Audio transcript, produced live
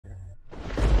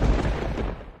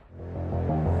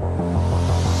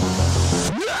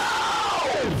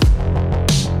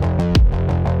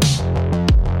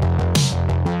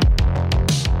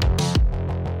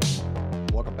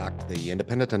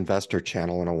Independent Investor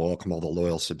channel, and I welcome all the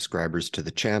loyal subscribers to the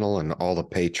channel and all the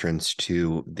patrons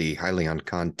to the Hyliion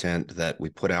content that we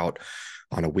put out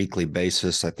on a weekly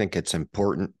basis. I think it's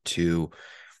important to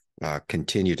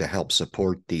continue to help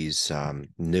support these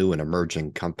new and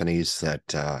emerging companies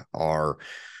that are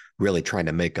really trying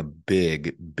to make a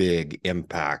big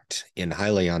impact. In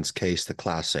Hyliion's case, the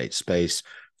Class 8 space.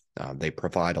 They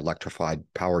provide electrified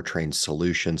powertrain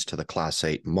solutions to the Class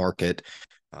 8 market.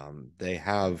 They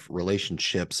have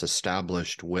relationships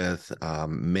established with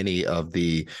many of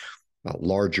the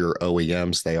larger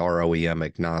OEMs. They are OEM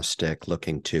agnostic,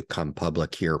 looking to come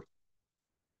public here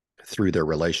through their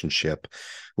relationship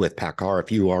with PACCAR. If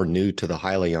you are new to the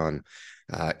Hyliion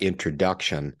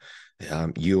introduction,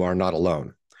 you are not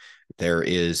alone. There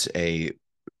is a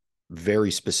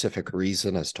very specific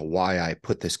reason as to why I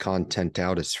put this content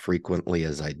out as frequently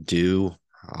as I do.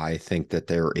 I think that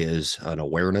there is an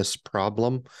awareness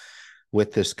problem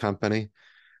with this company.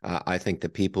 I think the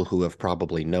people who have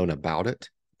probably known about it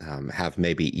have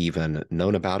maybe even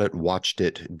known about it, watched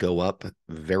it go up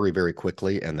very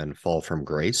quickly and then fall from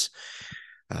grace,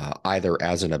 either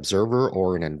as an observer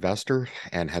or an investor,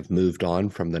 and have moved on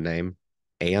from the name,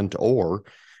 and or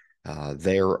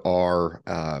there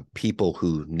are people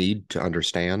who need to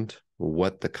understand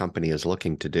what the company is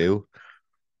looking to do,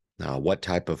 what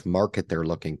type of market they're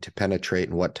looking to penetrate,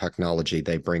 and what technology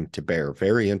they bring to bear.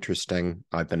 Very interesting.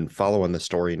 I've been following the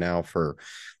story now for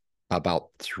about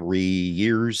 3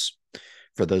 years.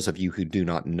 For those of you who do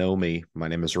not know me, my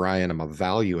name is Ryan. I'm a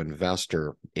value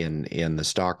investor in the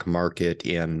stock market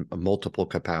in multiple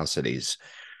capacities.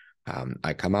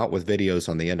 I come out with videos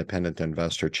on the Independent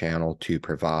Investor channel to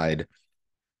provide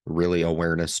really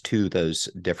awareness to those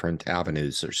different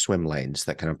avenues or swim lanes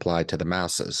that can apply to the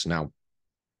masses. Now,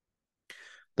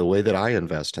 the way that I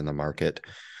invest in the market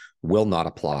will not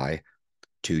apply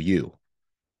to you,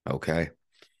 okay?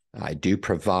 I do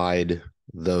provide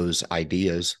those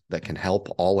ideas that can help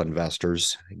all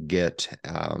investors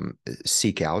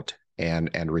seek out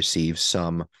and receive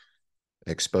some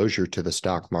exposure to the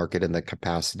stock market in the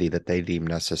capacity that they deem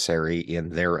necessary in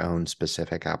their own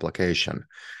specific application.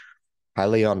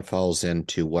 Hyliion falls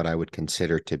into what I would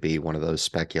consider to be one of those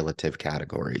speculative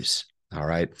categories. All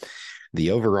right.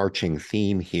 The overarching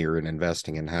theme here in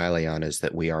investing in Hyliion is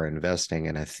that we are investing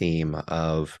in a theme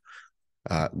of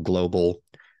global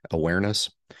awareness,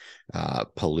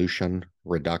 pollution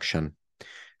reduction,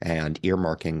 and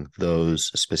earmarking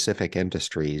those specific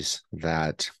industries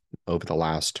that over the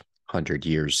last 100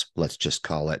 years, let's just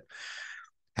call it,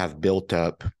 have built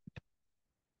up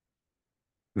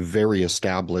very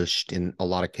established, in a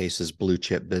lot of cases, blue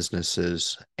chip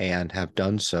businesses, and have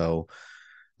done so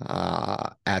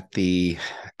at the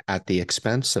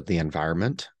expense of the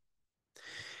environment.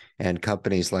 And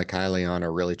companies like Hyliion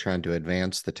are really trying to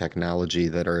advance the technology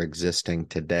that are existing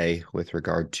today with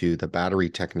regard to the battery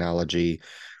technology,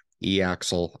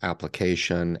 e-axle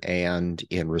application, and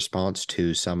in response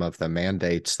to some of the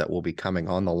mandates that will be coming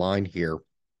on the line here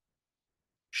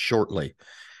shortly.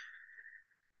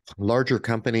 Larger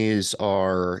companies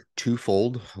are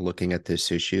twofold looking at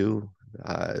this issue.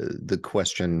 The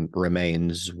question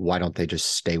remains, why don't they just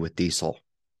stay with diesel?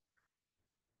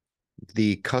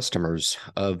 The customers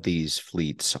of these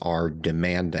fleets are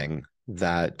demanding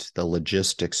that the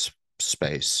logistics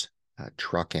space,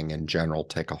 trucking in general,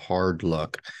 take a hard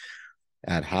look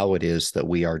at how it is that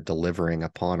we are delivering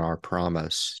upon our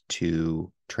promise to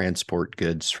transport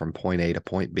goods from point A to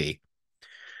point B,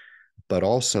 but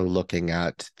also looking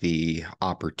at the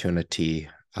opportunity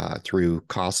through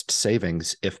cost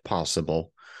savings, if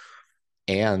possible,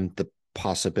 and the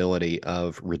possibility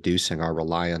of reducing our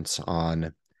reliance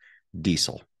on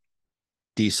diesel.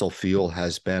 Diesel fuel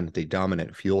has been the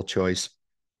dominant fuel choice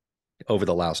over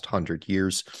the last 100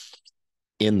 years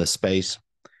in the space,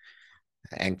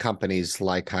 and companies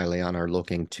like Hyliion are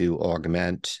looking to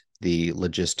augment the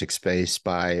logistics space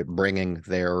by bringing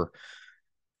their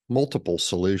multiple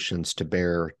solutions to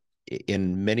bear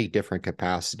in many different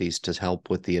capacities to help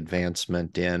with the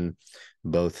advancement in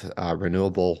both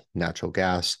renewable natural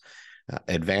gas,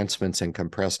 advancements in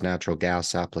compressed natural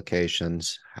gas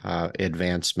applications,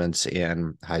 advancements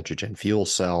in hydrogen fuel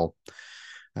cell,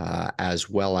 as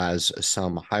well as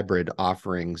some hybrid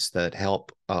offerings that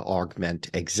help augment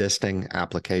existing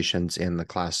applications in the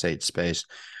Class 8 space.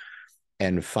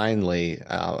 And finally,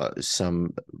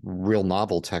 some real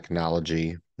novel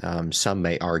technology. Some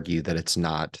may argue that it's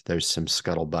not. There's some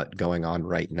scuttlebutt going on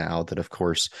right now that, of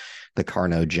course, the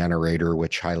Carnot generator,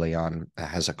 which Hyliion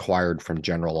has acquired from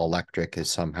General Electric, is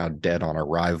somehow dead on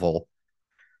arrival.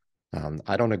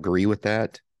 I don't agree with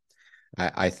that.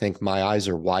 I think my eyes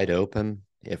are wide open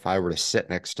if I were to sit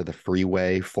next to the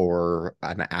freeway for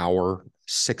an hour,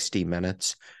 60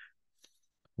 minutes,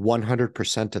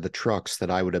 100% of the trucks that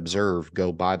I would observe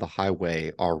go by the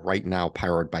highway are right now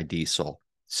powered by diesel.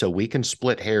 So we can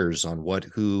split hairs on what,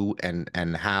 who, and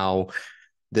how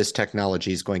this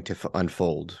technology is going to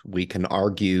unfold. We can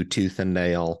argue tooth and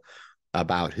nail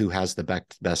about who has the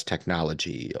best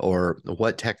technology, or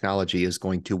what technology is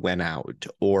going to win out,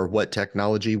 or what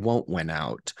technology won't win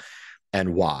out,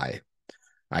 and why.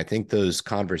 I think those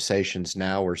conversations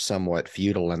now are somewhat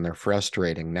futile, and they're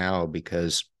frustrating now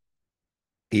because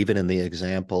even in the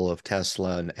example of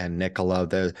Tesla and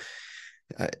Nikola,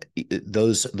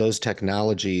 those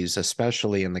technologies,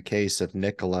 especially in the case of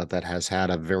Nikola, that has had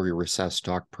a very recessed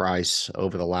stock price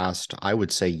over the last, I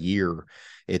would say, year,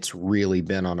 it's really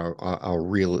been on a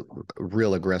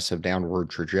real aggressive downward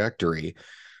trajectory,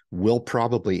 will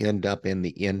probably end up at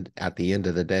the end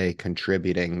of the day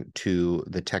contributing to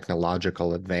the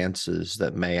technological advances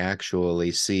that may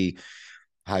actually see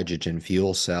hydrogen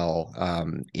fuel cell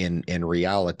in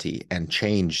reality, and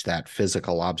change that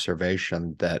physical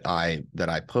observation that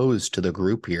I posed to the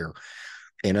group here,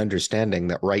 in understanding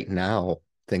that right now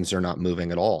things are not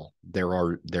moving at all.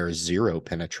 There's zero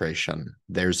penetration.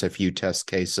 There's a few test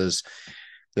cases.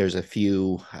 There's a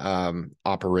few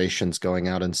operations going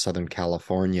out in Southern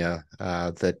California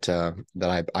that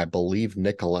I believe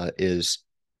Nikola is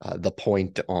the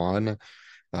point on,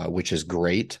 which is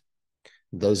great.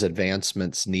 Those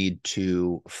advancements need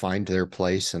to find their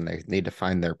place, and they need to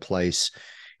find their place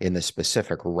in the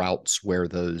specific routes where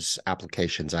those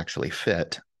applications actually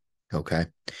fit. Okay.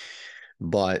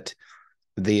 But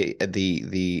the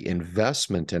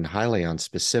investment in Hyliion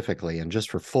specifically, and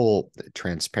just for full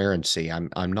transparency,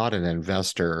 I'm not an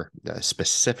investor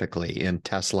specifically in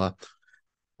Tesla.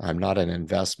 I'm not an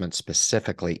investment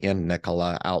specifically in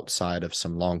Nikola, outside of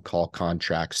some long call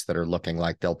contracts that are looking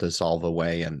like they'll dissolve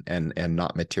away and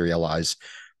not materialize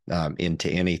into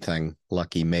anything.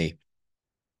 Lucky me.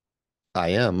 I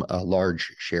am a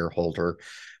large shareholder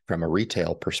from a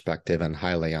retail perspective in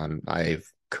Hyliion.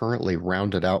 I've currently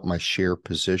rounded out my share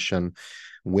position,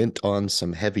 went on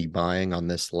some heavy buying on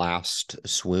this last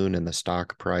swoon in the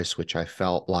stock price, which I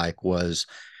felt like was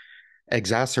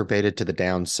exacerbated to the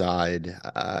downside,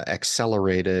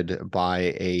 accelerated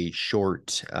by a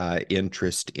short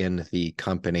interest in the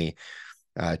company,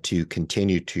 to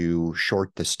continue to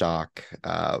short the stock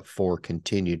for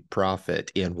continued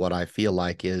profit in what I feel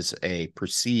like is a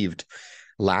perceived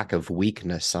lack of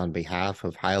weakness on behalf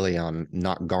of Hyliion,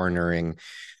 not garnering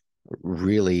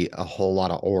really a whole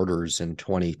lot of orders in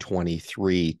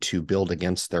 2023 to build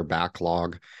against their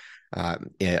backlog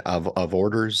of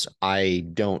orders. I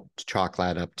don't chalk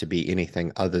that up to be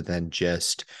anything other than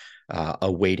just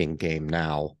a waiting game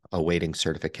now, awaiting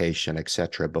certification,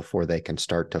 etc., before they can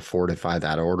start to fortify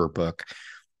that order book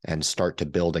and start to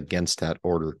build against that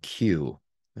order queue.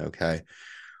 Okay.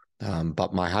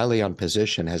 But my Hyliion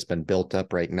position has been built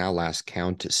up right now, last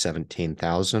count,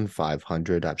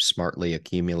 17,500. I've smartly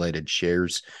accumulated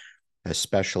shares,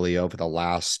 especially over the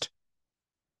last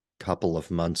couple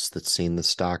of months, that's seen the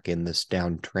stock in this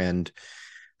downtrend,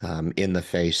 in the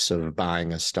face of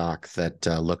buying a stock that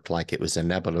looked like it was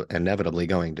inevitably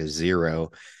going to zero.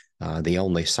 The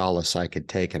only solace I could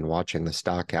take in watching the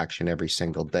stock action every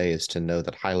single day is to know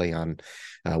that Hyliion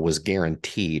was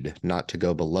guaranteed not to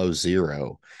go below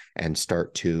zero and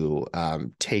start to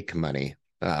take money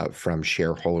from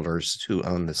shareholders who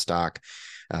own the stock,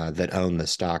 that own the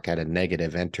stock at a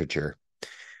negative integer.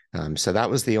 So that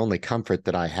was the only comfort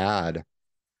that I had.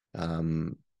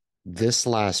 This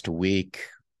last week,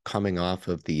 coming off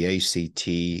of the ACT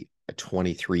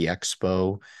 23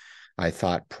 Expo, I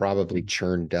thought probably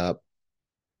churned up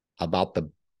about the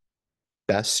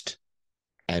best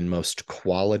and most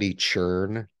quality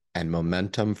churn and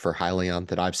momentum for Hyliion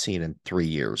that I've seen in 3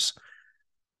 years.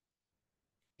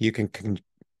 You can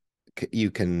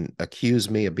accuse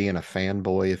me of being a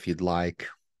fanboy if you'd like.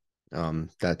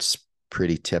 That's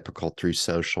pretty typical through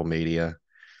social media.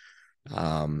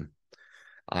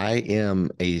 I am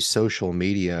a social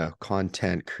media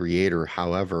content creator.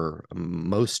 However,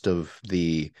 most of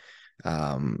the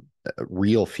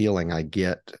real feeling I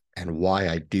get and why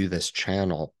I do this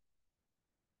channel,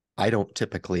 I don't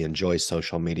typically enjoy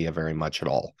social media very much at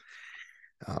all.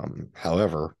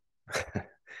 However,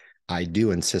 I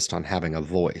do insist on having a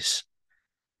voice.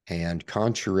 And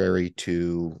contrary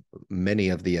to many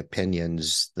of the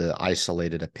opinions, the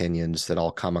isolated opinions that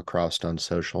I'll come across on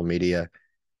social media,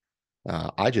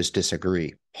 I just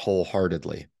disagree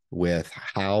wholeheartedly with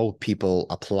how people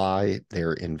apply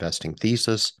their investing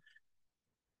thesis,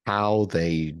 how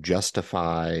they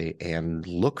justify and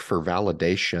look for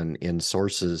validation in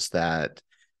sources that,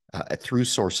 through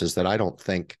sources that I don't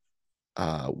think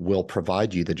will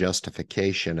provide you the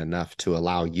justification enough to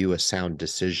allow you a sound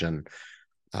decision,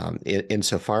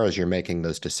 insofar as you're making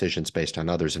those decisions based on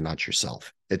others and not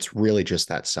yourself. It's really just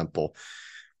that simple.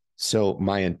 So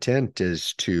my intent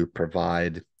is to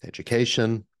provide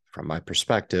education from my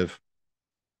perspective,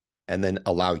 and then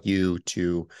allow you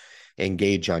to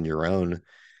engage on your own,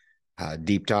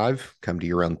 deep dive, come to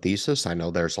your own thesis. I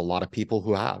know there's a lot of people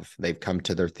who have. They've come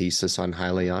to their thesis on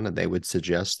Hyliion, and they would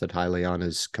suggest that Hyliion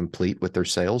is complete with their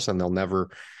sales and they'll never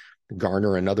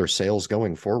garner another sales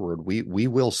going forward. We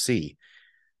will see.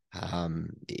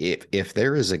 If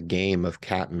there is a game of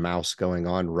cat and mouse going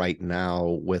on right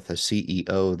now with a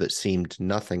CEO that seemed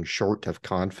nothing short of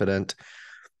confident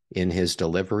in his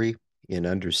delivery, in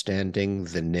understanding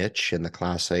the niche in the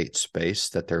Class 8 space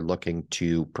that they're looking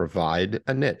to provide,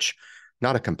 a niche,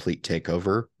 not a complete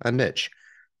takeover, a niche.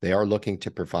 They are looking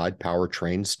to provide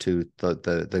powertrains to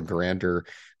the grander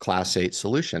Class 8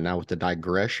 solution. Now, with the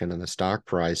digression in the stock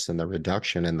price and the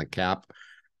reduction in the cap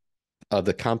of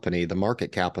the company, the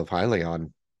market cap of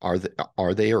Hyliion,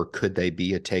 are they or could they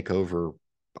be a takeover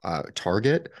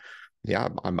target? Yeah,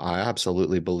 I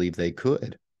absolutely believe they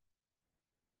could.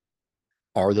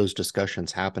 Are those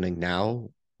discussions happening now?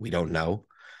 We don't know.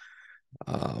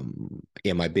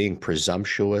 Am I being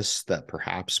presumptuous that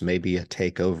perhaps maybe a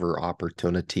takeover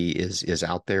opportunity is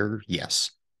out there?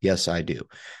 Yes. Yes, I do.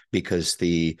 Because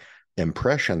the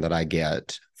impression that I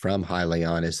get from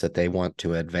Hyliion is that they want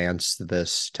to advance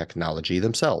this technology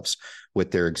themselves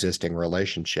with their existing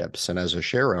relationships. And as a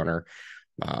share owner,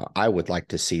 I would like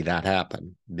to see that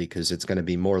happen, because it's going to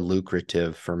be more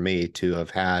lucrative for me to have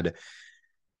had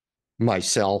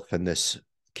myself and this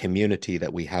community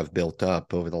that we have built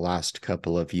up over the last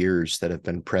couple of years that have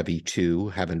been privy to,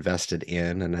 have invested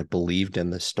in, and have believed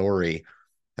in the story,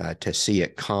 to see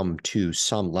it come to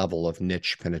some level of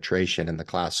niche penetration in the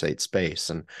Class 8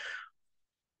 space. And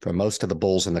for most of the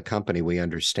bulls in the company, we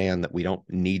understand that we don't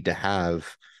need to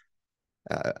have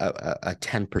a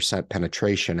 10%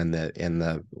 penetration in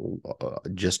the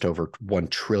just over $1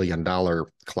 trillion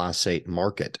Class 8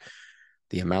 market.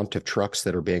 The amount of trucks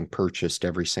that are being purchased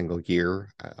every single year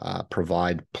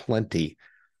provide plenty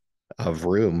of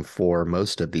room for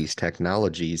most of these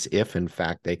technologies, if in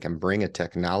fact they can bring a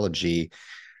technology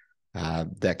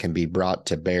that can be brought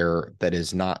to bear that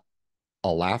is not a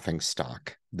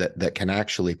laughingstock, that can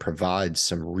actually provide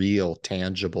some real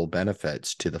tangible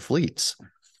benefits to the fleets.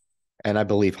 And I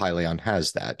believe Hyliion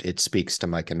has that. It speaks to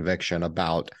my conviction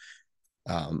about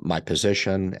my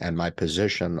position, and my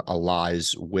position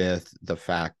allies with the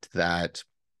fact that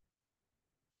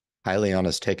Hyliion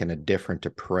has taken a different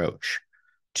approach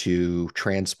to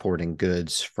transporting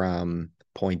goods from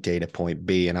point A to point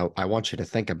B. And I want you to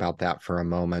think about that for a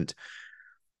moment.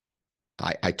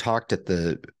 I talked at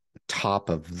the top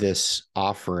of this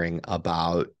offering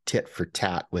about tit for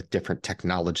tat with different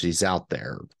technologies out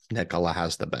there. 𝑪𝑎𝑛𝓋𝑎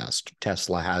has the best.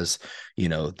 Tesla has,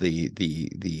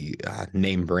 the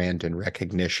name brand and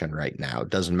recognition right now. It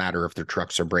doesn't matter if their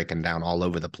trucks are breaking down all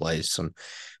over the place, and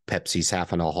Pepsi's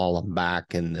having to haul them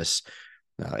back in this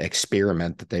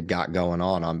experiment that they've got going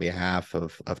on behalf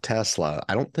of Tesla.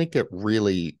 I don't think it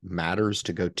really matters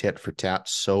to go tit for tat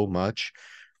so much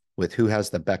with who has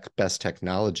the best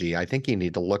technology. I think you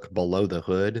need to look below the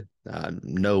hood,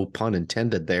 no pun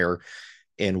intended there,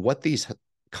 in what these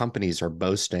companies are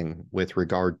boasting with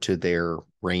regard to their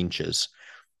ranges,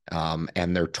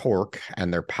 and their torque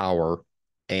and their power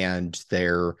and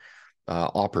their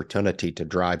opportunity to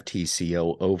drive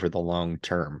TCO over the long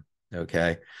term.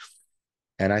 Okay.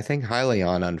 And I think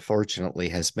Hyliion, unfortunately,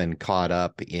 has been caught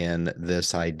up in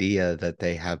this idea that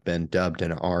they have been dubbed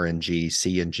an RNG,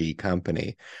 CNG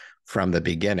company from the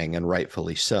beginning, and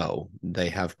rightfully so. They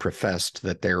have professed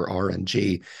that their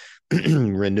RNG,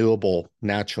 renewable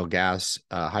natural gas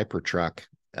hypertruck,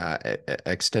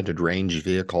 extended range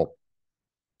vehicle,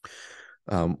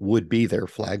 would be their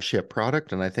flagship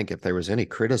product. And I think if there was any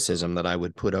criticism that I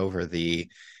would put over the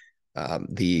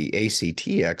ACT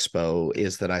Expo,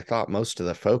 is that I thought most of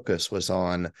the focus was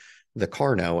on the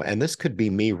Carno, and this could be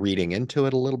me reading into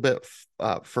it a little bit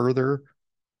further,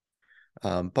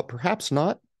 but perhaps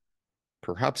not.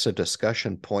 Perhaps a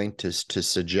discussion point is to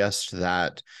suggest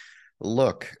that,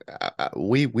 look,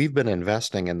 we've been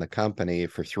investing in the company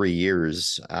for 3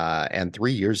 years, and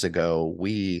 3 years ago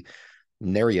we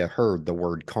nary heard the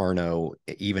word Carno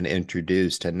even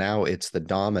introduced, and now it's the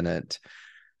dominant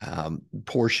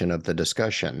portion of the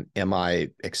discussion. Am I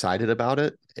excited about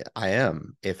it? I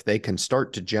am. If they can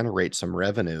start to generate some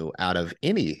revenue out of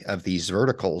any of these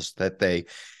verticals that they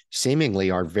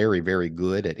seemingly are very, very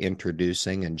good at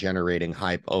introducing and generating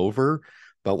hype over,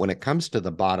 but when it comes to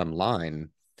the bottom line,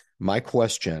 my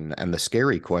question and the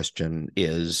scary question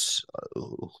is,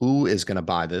 who is going to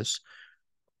buy this?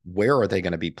 Where are they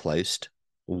going to be placed?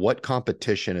 What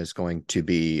competition is going to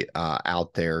be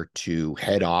out there to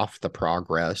head off the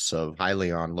progress of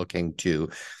Hyliion looking to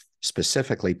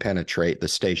specifically penetrate the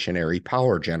stationary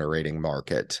power generating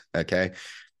market? Okay.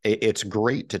 It's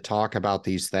great to talk about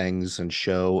these things and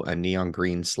show a neon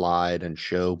green slide and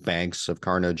show banks of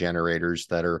Carnot generators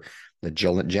that are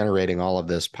generating all of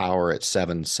this power at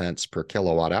 7 cents per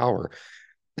kilowatt hour.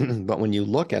 But when you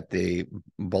look at the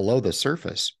below the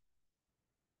surface,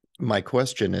 my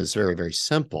question is very, very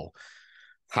simple.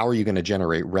 How are you going to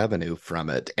generate revenue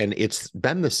from it? And it's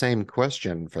been the same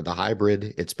question for the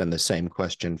hybrid. It's been the same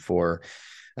question for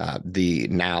the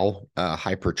now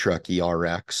Hypertruck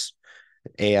ERX.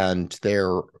 And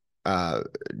their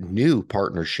new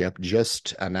partnership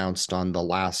just announced on the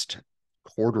last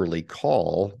quarterly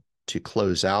call to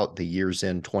close out the year's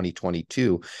end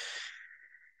 2022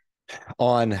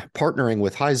 on partnering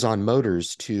with Hyzon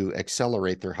Motors to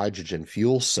accelerate their hydrogen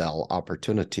fuel cell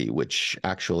opportunity, which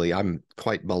actually I'm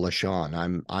quite bullish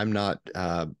on. I'm not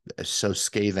so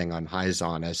scathing on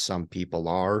Hyzon as some people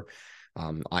are.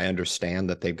 I understand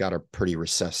that they've got a pretty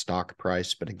recessed stock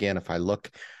price, but again, if I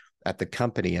look at the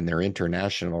company and their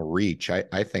international reach,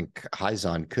 I think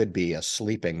Hyzon could be a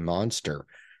sleeping monster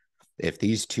if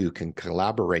these two can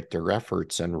collaborate their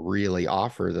efforts and really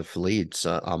offer the fleets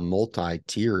a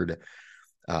multi-tiered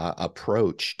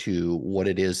approach to what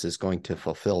it is going to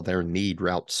fulfill their need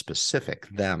route specific,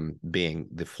 them being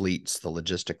the fleets, the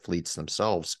logistic fleets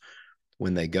themselves,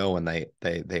 when they go and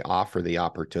they offer the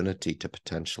opportunity to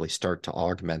potentially start to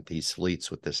augment these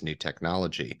fleets with this new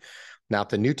technology. Now, if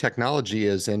the new technology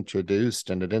is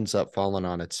introduced and it ends up falling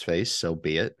on its face, so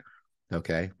be it.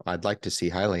 Okay, I'd like to see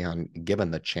Hyliion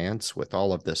given the chance with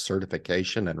all of this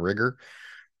certification and rigor,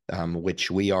 which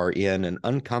we are in an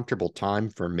uncomfortable time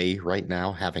for me right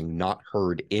now, having not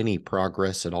heard any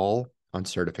progress at all on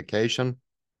certification.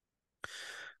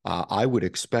 I would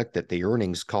expect that the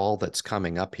earnings call that's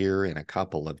coming up here in a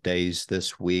couple of days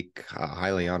this week,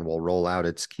 Hyliion will roll out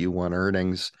its Q1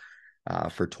 earnings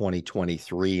for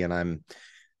 2023, and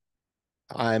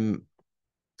I'm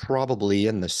probably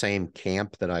in the same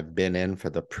camp that I've been in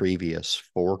for the previous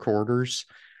 4 quarters.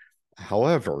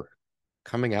 However,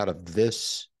 coming out of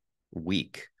this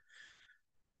week,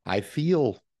 I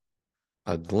feel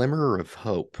a glimmer of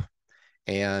hope,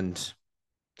 and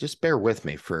just bear with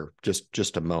me for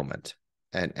just a moment.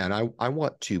 And I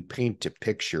want to paint a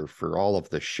picture for all of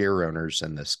the share owners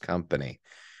in this company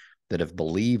that have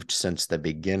believed since the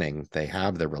beginning they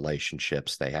have the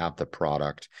relationships, they have the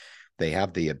product, they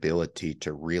have the ability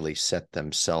to really set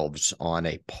themselves on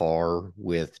a par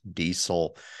with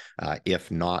diesel,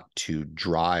 if not to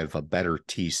drive a better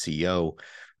TCO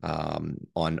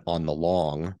on the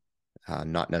long,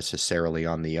 not necessarily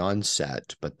on the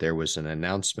onset. But there was an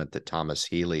announcement that Thomas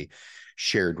Healy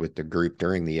shared with the group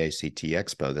during the ACT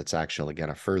Expo that's actually going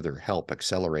to further help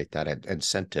accelerate that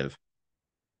incentive.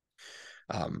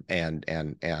 And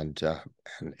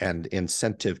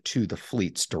incentive to the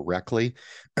fleets directly.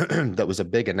 That was a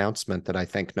big announcement that I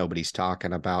think nobody's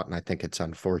talking about, and I think it's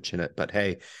unfortunate. But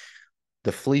hey,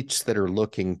 the fleets that are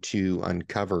looking to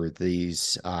uncover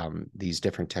these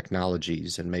different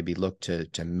technologies and maybe look to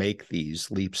make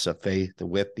these leaps of faith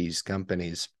with these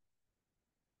companies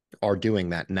are doing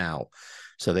that now.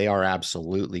 So they are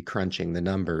absolutely crunching the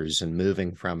numbers and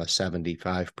moving from a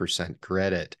 75%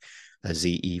 credit, a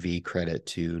ZEV credit,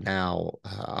 to now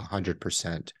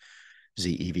 100%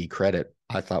 ZEV credit.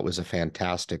 I thought was a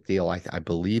fantastic deal. I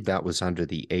believe that was under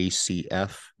the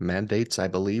ACF mandates, I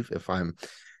believe, if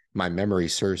my memory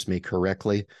serves me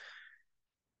correctly.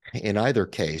 In either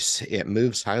case, it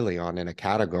moves Hyliion in a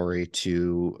category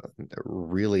to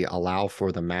really allow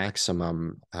for the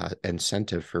maximum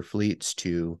incentive for fleets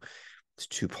to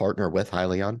partner with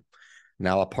Hyliion.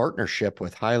 Now, a partnership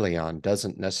with Hyliion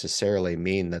doesn't necessarily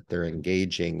mean that they're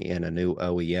engaging in a new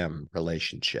OEM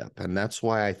relationship. And that's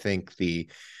why I think the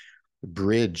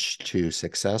bridge to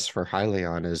success for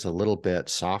Hyliion is a little bit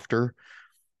softer.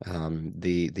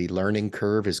 The learning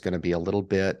curve is going to be a little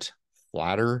bit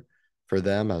flatter for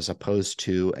them, as opposed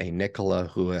to a 𝑪𝑎𝑛𝓋𝑎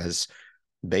who has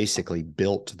basically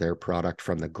built their product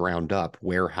from the ground up,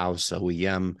 warehouse,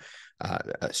 OEM,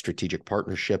 strategic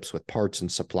partnerships with parts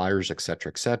and suppliers, et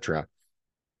cetera,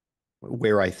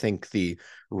 where I think the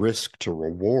risk to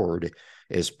reward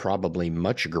is probably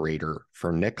much greater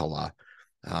for 𝗋𝑎𝑎.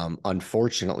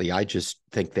 Unfortunately, I just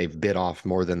think they've bit off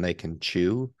more than they can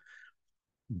chew.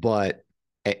 But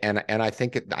I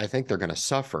think they're going to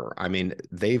suffer. I mean,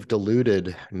 they've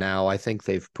diluted now. I think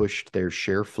they've pushed their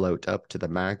share float up to the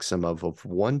maximum of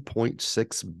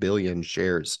 1.6 billion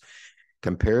shares.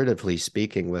 Comparatively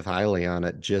speaking, with Hyliion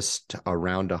at just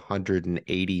around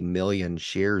 180 million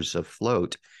shares of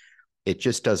float, it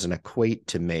just doesn't equate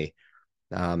to me.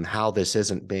 How this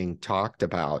isn't being talked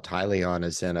about. Hyliion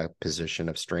is in a position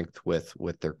of strength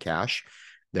with their cash.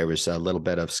 There was a little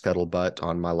bit of scuttlebutt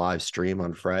on my live stream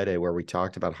on Friday where we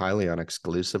talked about Hyliion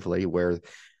exclusively, where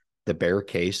the bear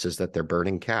case is that they're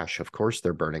burning cash. Of course,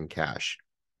 they're burning cash.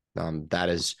 That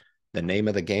is the name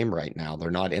of the game right now.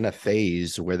 They're not in a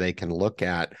phase where they can look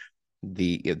at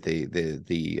the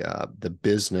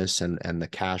business and the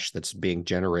cash that's being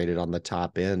generated on the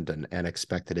top end and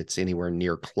expect that it's anywhere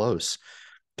near close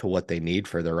to what they need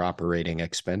for their operating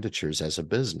expenditures as a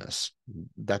business.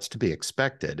 That's to be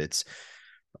expected. It's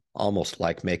almost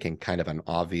like making kind of an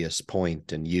obvious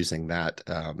point and using that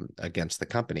against the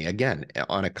company. Again,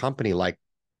 on a company like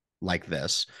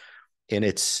this, in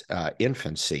its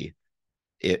infancy,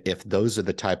 if those are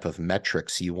the type of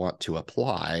metrics you want to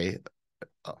apply,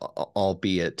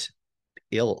 albeit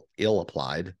ill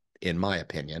applied, in my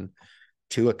opinion,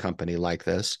 to a company like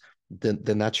this,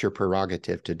 then that's your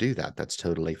prerogative to do that. That's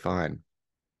totally fine.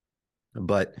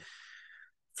 But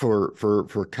for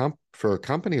a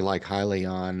company like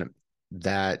Hyliion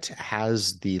that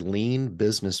has the lean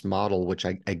business model, which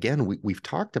we've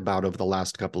talked about over the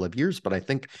last couple of years, but I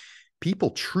think people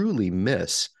truly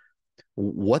miss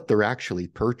what they're actually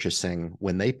purchasing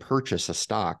when they purchase a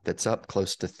stock that's up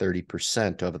close to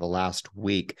 30% over the last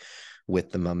week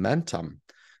with the momentum,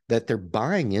 that they're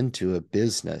buying into a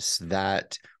business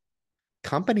that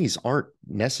companies aren't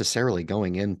necessarily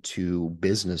going into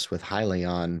business with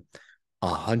Hyliion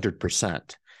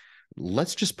 100%.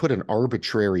 Let's just put an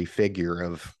arbitrary figure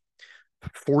of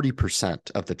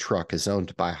 40% of the truck is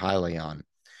owned by Hyliion.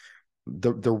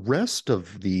 The rest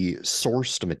of the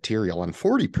sourced material, and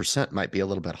 40% might be a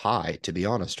little bit high, to be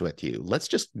honest with you. Let's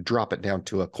just drop it down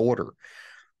to a quarter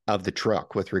of the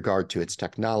truck with regard to its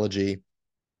technology.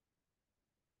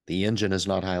 The engine is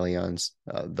not Hyliion's,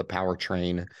 the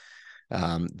powertrain,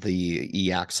 the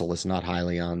e-axle is not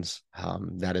Hyliion's.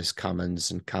 That is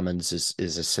Cummins, and Cummins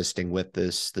is assisting with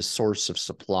the source of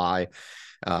supply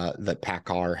that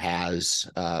PACCAR has,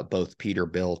 both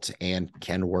Peterbilt and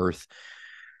Kenworth.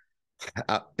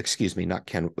 Excuse me, not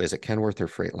Ken. Is it Kenworth or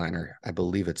Freightliner? I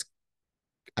believe it's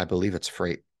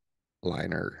Freightliner.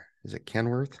 Is it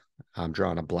Kenworth? I'm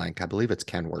drawing a blank. I believe it's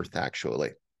Kenworth,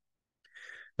 actually.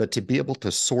 But to be able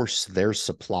to source their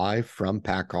supply from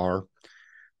PACCAR,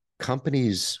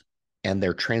 companies and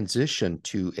their transition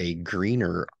to a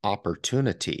greener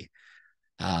opportunity,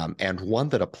 and one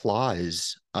that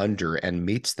applies under and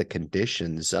meets the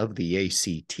conditions of the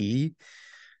ACT,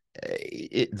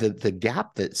 the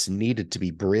gap that's needed to be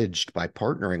bridged by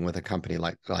partnering with a company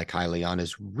like Hyliion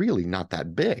is really not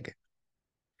that big.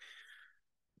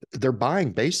 They're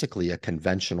buying basically a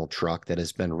conventional truck that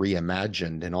has been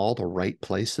reimagined in all the right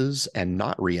places and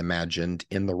not reimagined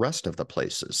in the rest of the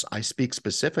places. I speak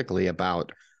specifically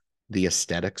about the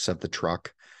aesthetics of the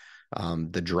truck.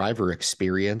 The driver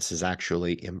experience is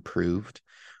actually improved.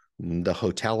 The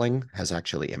hoteling has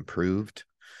actually improved.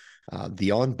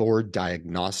 The onboard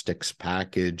diagnostics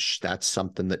package, that's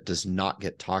something that does not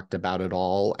get talked about at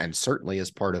all, and certainly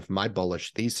as part of my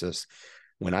bullish thesis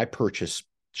when I purchase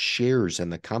shares in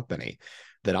the company,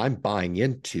 that I'm buying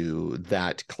into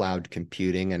that cloud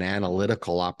computing and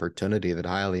analytical opportunity that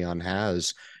Hyliion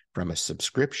has from a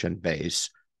subscription base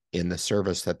in the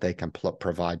service that they can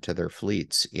provide to their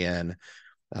fleets in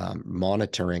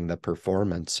monitoring the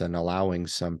performance and allowing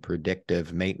some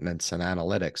predictive maintenance and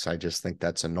analytics. I just think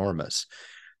that's enormous.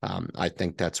 I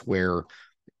think that's where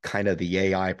kind of the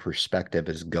AI perspective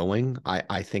is going.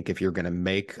 I think if you're going to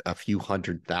make a few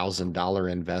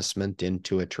 $100,000 investment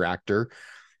into a tractor,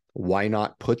 why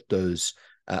not put those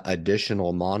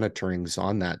additional monitorings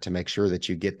on that to make sure that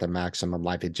you get the maximum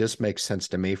life? It just makes sense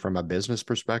to me from a business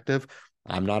perspective.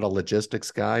 I'm not a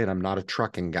logistics guy and I'm not a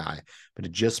trucking guy, but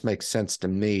it just makes sense to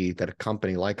me that a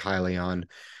company like Hyliion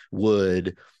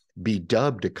would be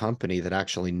dubbed a company that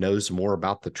actually knows more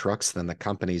about the trucks than the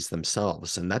companies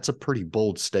themselves. And that's a pretty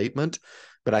bold statement,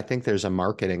 but I think there's a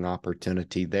marketing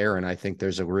opportunity there. And I think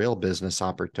there's a real business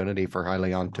opportunity for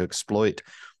Hyliion to exploit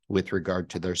with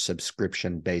regard to their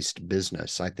subscription-based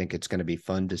business. I think it's going to be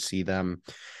fun to see them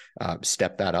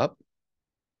step that up.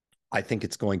 I think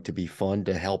it's going to be fun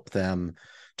to help them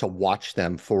to watch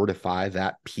them fortify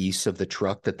that piece of the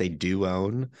truck that they do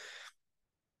own,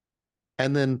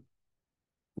 and then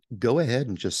go ahead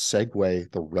and just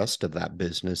segue the rest of that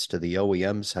business to the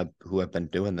OEMs who have been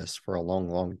doing this for a long,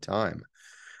 long time.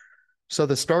 So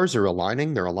the stars are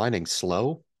aligning. They're aligning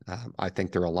slow. I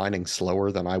think they're aligning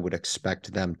slower than I would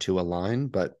expect them to align.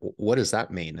 But what does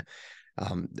that mean?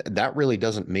 That really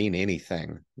doesn't mean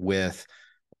anything with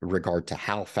regard to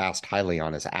how fast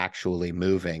Hyliion is actually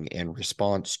moving in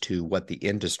response to what the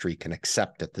industry can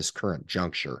accept at this current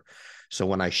juncture. So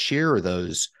when I share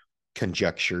those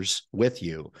conjectures with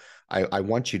you, I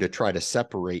want you to try to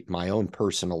separate my own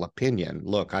personal opinion.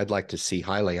 Look, I'd like to see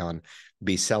Hyliion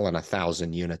be selling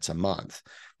 1,000 units a month.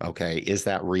 Okay, is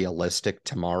that realistic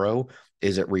tomorrow?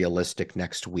 Is it realistic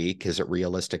next week? Is it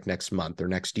realistic next month or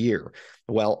next year?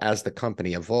 Well, as the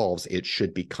company evolves, it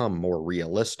should become more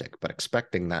realistic, but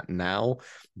expecting that now,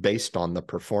 based on the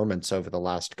performance over the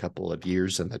last couple of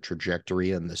years and the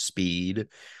trajectory and the speed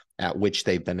at which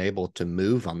they've been able to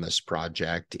move on this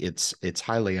project, it's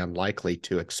highly unlikely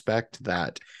to expect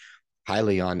that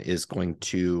Hyliion is going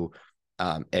to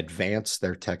advance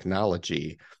their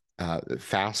technology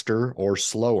faster or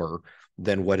slower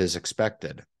than what is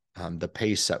expected. The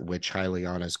pace at which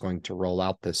Hyliion is going to roll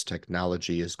out this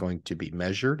technology is going to be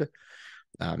measured.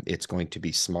 It's going to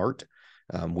be smart.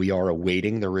 We are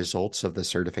awaiting the results of the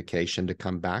certification to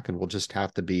come back, and we'll just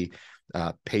have to be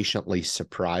patiently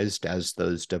surprised as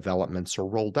those developments are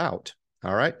rolled out.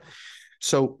 All right.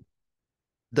 So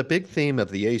the big theme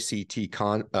of the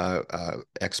Expo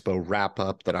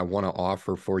wrap-up that I want to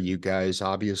offer for you guys,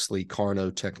 obviously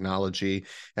Carno technology,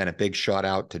 and a big shout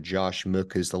out to Josh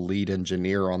Mook, who's the lead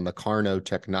engineer on the Carno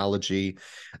technology.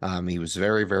 He was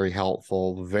very, very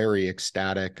helpful, very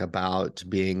ecstatic about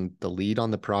being the lead on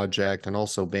the project and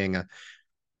also being a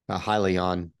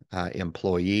Hyliion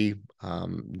employee.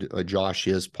 Josh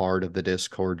is part of the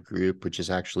Discord group, which is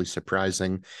actually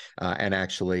surprising and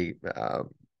actually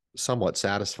somewhat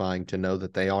satisfying to know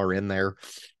that they are in there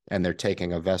and they're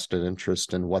taking a vested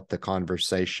interest in what the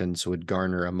conversations would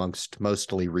garner amongst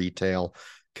mostly retail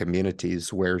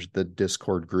communities where the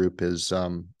Discord group is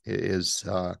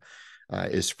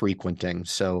frequenting.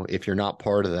 So if you're not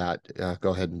part of that,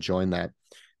 go ahead and join that.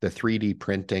 The 3D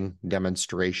printing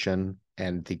demonstration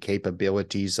and the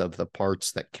capabilities of the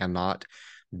parts that cannot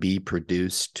be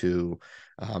produced to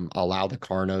allow the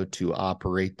Carno to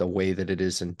operate the way that it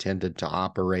is intended to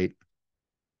operate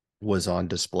was on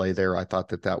display there. I thought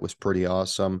that that was pretty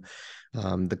awesome.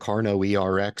 The Carno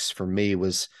ERX for me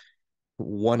was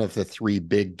one of the three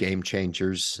big game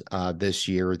changers this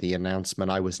year. The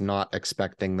announcement, I was not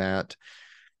expecting that.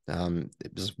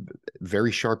 It was a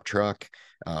very sharp truck.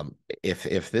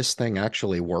 If this thing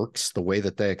actually works the way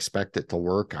that they expect it to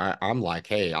work, I'm like,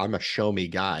 hey, I'm a show me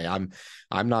guy.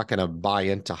 I'm not going to buy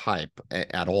into hype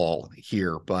at all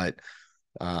here, but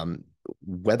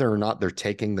whether or not they're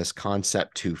taking this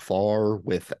concept too far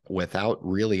without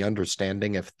really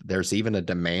understanding if there's even a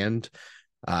demand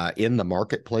in the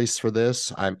marketplace for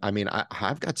this,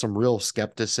 I've got some real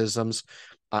skepticisms.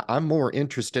 I'm more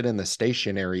interested in the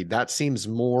stationary. That seems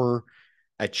more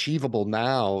achievable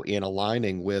now in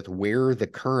aligning with where the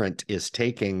current is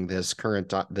taking this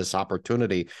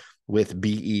opportunity with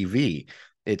BEV.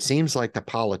 It seems like the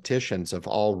politicians have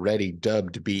already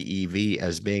dubbed BEV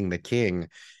as being the king,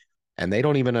 and they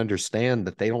don't even understand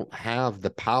that they don't have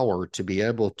the power to be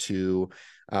able to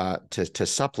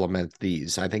supplement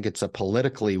these. I think it's a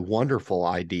politically wonderful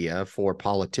idea for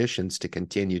politicians to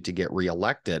continue to get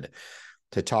reelected,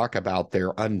 to talk about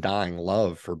their undying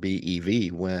love for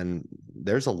BEV when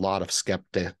there's a lot of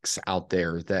skeptics out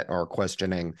there that are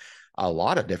questioning a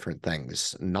lot of different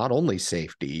things, not only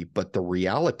safety, but the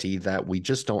reality that we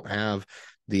just don't have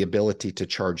the ability to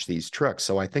charge these trucks.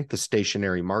 So I think the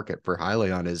stationary market for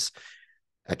Hyliion is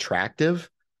attractive.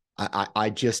 I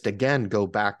just, again, go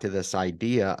back to this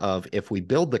idea of if we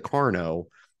build the Carno,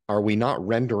 are we not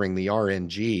rendering the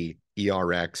RNG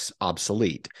ERX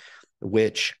obsolete,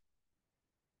 which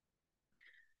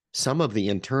some of the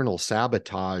internal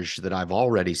sabotage that I've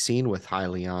already seen with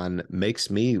Hyliion makes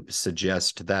me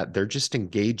suggest that they're just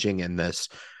engaging in this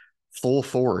full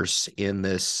force in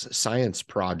this science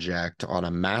project on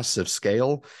a massive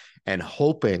scale and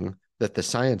hoping that the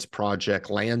science project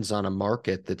lands on a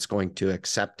market that's going to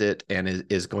accept it and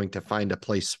is going to find a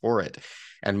place for it.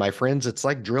 And my friends, it's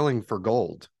like drilling for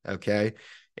gold, okay?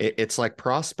 It's like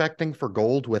prospecting for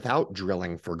gold without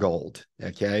drilling for gold,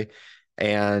 okay?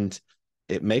 And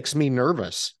it makes me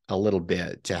nervous a little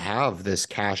bit to have this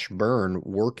cash burn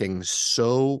working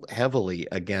so heavily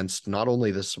against not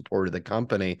only the support of the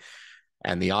company,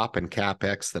 and the op and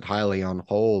capex that Hyliion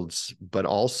holds, but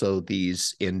also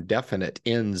these indefinite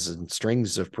ends and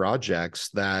strings of projects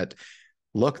that,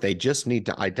 look, they just need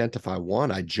to identify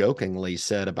one. I jokingly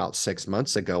said about 6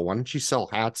 months ago, why don't you sell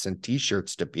hats and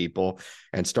t-shirts to people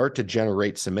and start to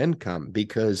generate some income?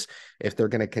 Because if they're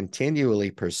going to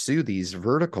continually pursue these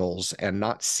verticals and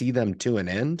not see them to an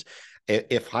end,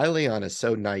 if Hyliion is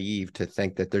so naive to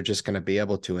think that they're just going to be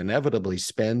able to inevitably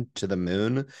spend to the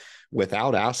moon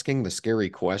without asking the scary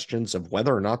questions of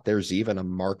whether or not there's even a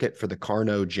market for the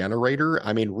Carnot generator,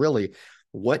 I mean, really,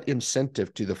 what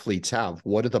incentive do the fleets have?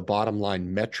 What are the bottom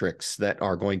line metrics that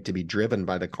are going to be driven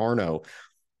by the Carnot,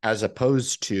 as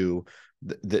opposed to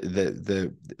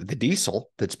the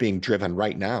diesel that's being driven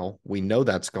right now? We know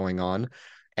that's going on.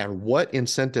 And what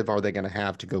incentive are they going to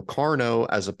have to go Carnot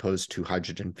as opposed to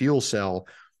hydrogen fuel cell?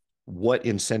 What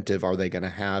incentive are they going to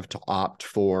have to opt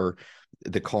for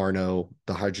the Carnot,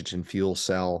 the hydrogen fuel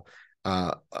cell,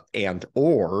 and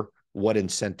or what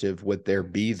incentive would there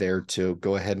be there to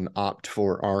go ahead and opt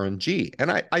for RNG? And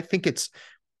I think it's,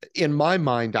 in my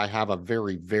mind, I have a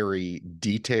very, very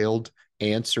detailed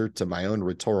answer to my own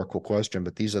rhetorical question,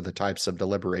 but these are the types of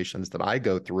deliberations that I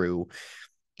go through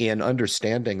in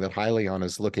understanding that Hyliion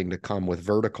is looking to come with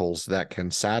verticals that can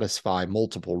satisfy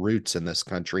multiple routes in this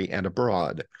country and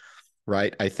abroad,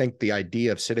 right? I think the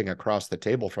idea of sitting across the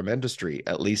table from industry,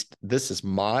 at least this is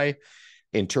my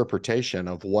interpretation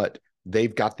of what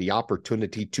they've got the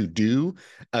opportunity to do,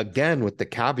 again, with the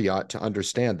caveat to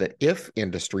understand that if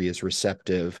industry is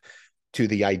receptive to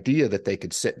the idea that they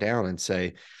could sit down and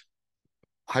say,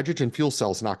 hydrogen fuel cell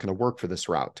is not going to work for this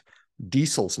route,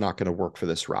 diesel's not going to work for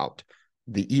this route,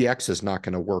 the EX is not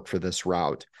going to work for this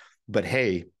route, but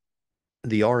hey,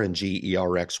 the RNG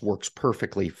ERX works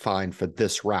perfectly fine for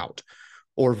this route.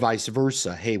 Or vice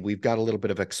versa. Hey, we've got a little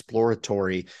bit of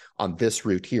exploratory on this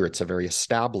route here. It's a very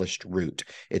established route.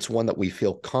 It's one that we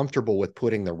feel comfortable with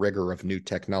putting the rigor of new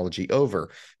technology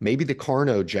over. Maybe the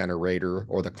Carnot generator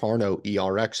or the Carnot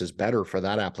ERX is better for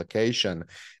that application,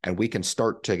 and we can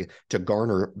start to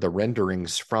garner the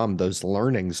renderings from those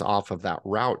learnings off of that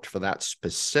route for that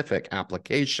specific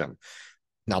application.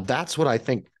 Now, that's what I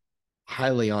think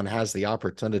Hyliion has the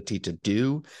opportunity to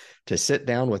do, to sit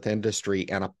down with industry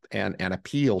and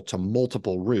appeal to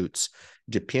multiple routes,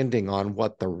 depending on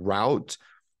what the route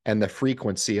and the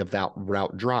frequency of that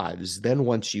route drives. Then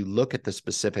once you look at the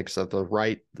specifics of the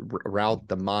route,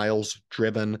 the miles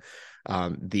driven,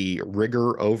 the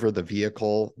rigor over the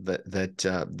vehicle,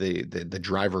 the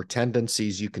driver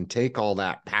tendencies, you can take all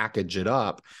that, package it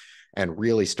up, and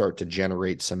really start to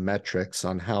generate some metrics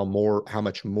on how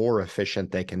much more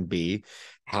efficient they can be,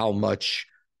 how much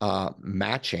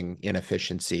matching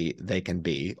inefficiency they can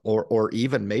be, or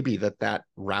even maybe that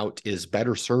route is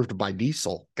better served by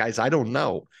diesel. Guys, I don't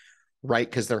know, right?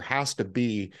 Because there has to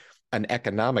be an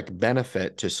economic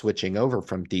benefit to switching over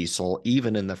from diesel,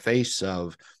 even in the face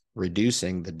of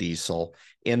reducing the diesel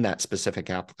in that specific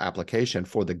application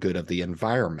for the good of the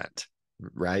environment,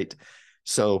 right?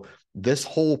 So this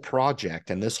whole project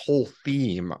and this whole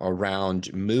theme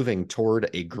around moving toward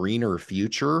a greener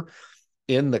future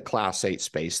in the Class 8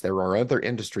 space, there are other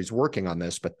industries working on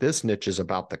this, but this niche is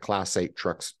about the Class 8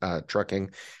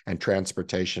 trucking and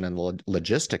transportation and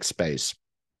logistics space.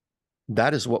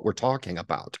 That is what we're talking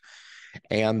about.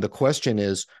 And the question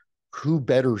is, who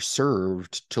better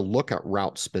served to look at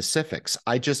route specifics?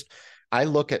 I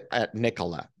look at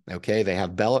𝑪𝑎𝑛𝓋𝑎, okay? They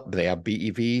have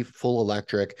BEV, full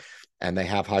electric, and they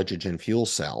have hydrogen fuel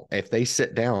cell. If they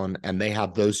sit down and they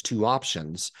have those two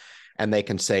options, and they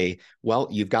can say, well,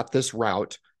 you've got this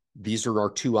route, these are our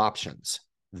two options.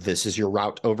 This is your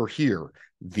route over here.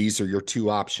 These are your two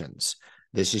options.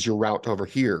 This is your route over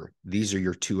here. These are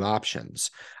your two options.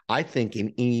 I think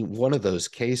in any one of those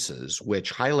cases,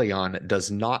 which Hyliion does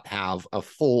not have a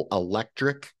full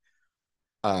electric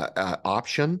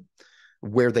option,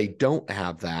 where they don't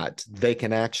have that, they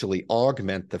can actually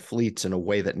augment the fleets in a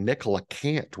way that 𝑪𝑎𝑛𝓋𝑎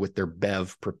can't with their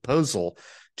BEV proposal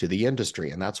to the industry.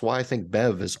 And that's why I think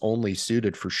BEV is only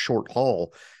suited for short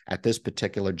haul at this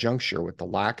particular juncture, with the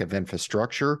lack of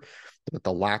infrastructure, with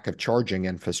the lack of charging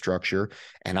infrastructure.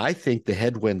 And I think the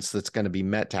headwinds that's going to be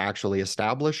met to actually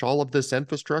establish all of this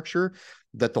infrastructure,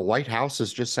 that the White House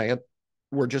is just saying,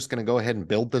 we're just going to go ahead and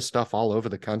build this stuff all over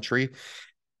the country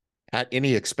at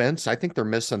any expense. I think they're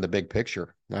missing the big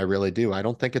picture. I really do. I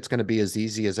don't think it's going to be as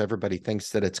easy as everybody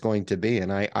thinks that it's going to be.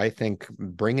 And I think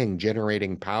bringing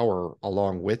generating power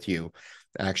along with you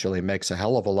actually makes a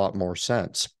hell of a lot more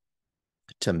sense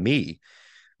to me.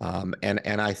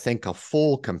 And I think a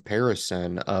full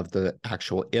comparison of the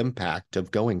actual impact of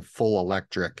going full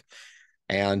electric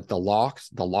And the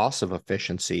loss of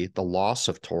efficiency, the loss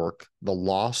of torque, the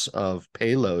loss of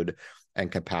payload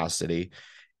and capacity,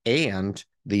 and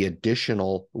the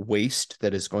additional waste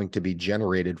that is going to be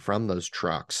generated from those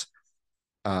trucks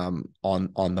on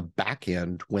the back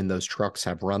end when those trucks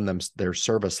have run their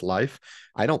service life.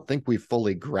 I don't think we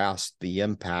fully grasped the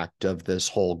impact of this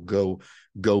whole go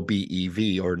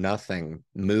BEV or nothing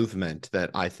movement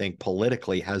that I think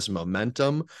politically has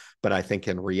momentum, but I think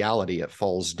in reality it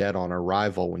falls dead on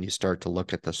arrival when you start to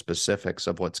look at the specifics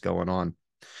of what's going on.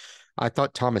 I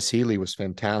thought Thomas Healy was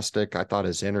fantastic. I thought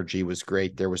his energy was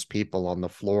great. There was people on the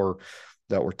floor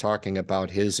that were talking about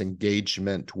his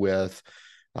engagement with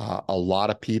a lot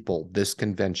of people. This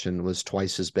convention was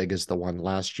twice as big as the one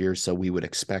last year, so we would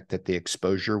expect that the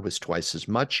exposure was twice as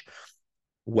much.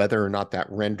 Whether or not that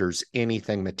renders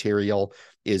anything material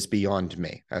is beyond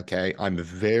me. Okay, I'm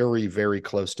very, very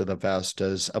close to the vest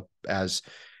as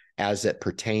it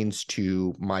pertains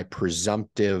to my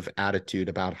presumptive attitude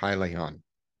about Hyliion.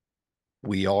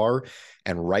 We are,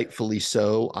 and rightfully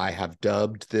so. I have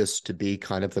dubbed this to be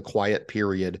kind of the quiet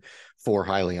period for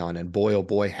Hyliion, and boy, oh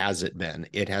boy, has it been.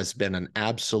 It has been an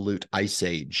absolute ice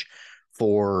age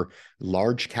for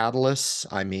large catalysts.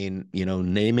 I mean,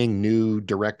 naming new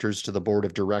directors to the board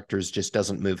of directors just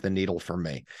doesn't move the needle for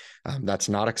me. That's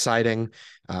not exciting.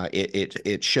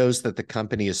 It shows that the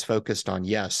company is focused on,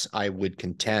 yes, I would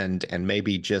contend and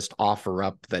maybe just offer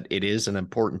up that it is an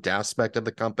important aspect of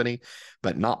the company,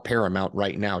 but not paramount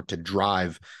right now to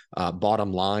drive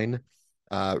bottom line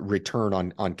return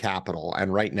on capital.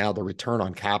 And right now the return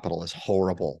on capital is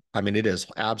horrible. I mean, it is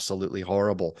absolutely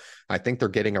horrible. I think they're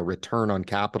getting a return on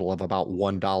capital of about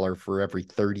 $1 for every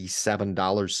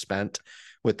 $37 spent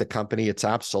with the company. It's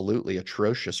absolutely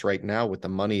atrocious right now with the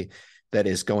money that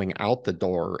is going out the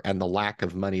door and the lack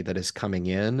of money that is coming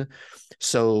in.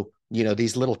 So,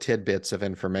 these little tidbits of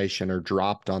information are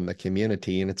dropped on the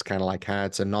community, and it's kind of like,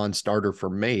 it's a non-starter for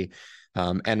me.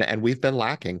 And we've been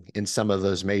lacking in some of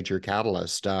those major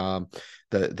catalysts.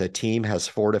 The team has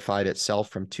fortified itself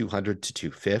from 200 to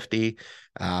 250.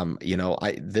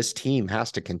 This team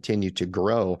has to continue to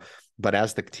grow. But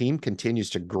as the team continues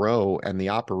to grow and the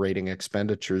operating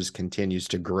expenditures continues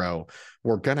to grow,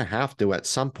 we're going to have to at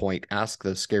some point ask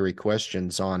the scary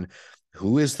questions on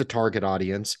who is the target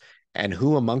audience and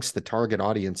who amongst the target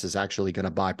audience is actually going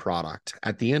to buy product.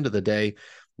 At the end of the day,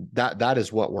 that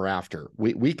is what we're after.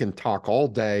 We can talk all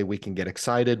day. We can get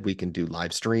excited. We can do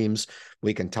live streams.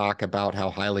 We can talk about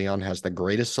how Hyliion has the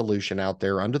greatest solution out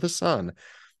there under the sun.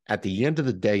 At the end of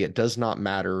the day, it does not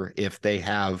matter if they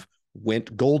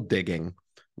went gold digging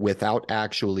without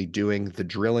actually doing the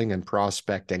drilling and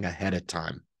prospecting ahead of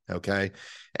time. Okay.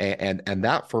 And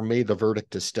that, for me, the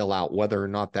verdict is still out, whether or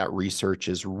not that research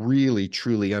is really,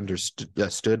 truly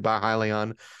understood by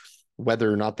Hyliion,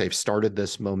 whether or not they've started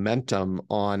this momentum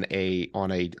on a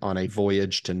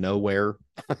voyage to nowhere.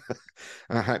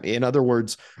 In other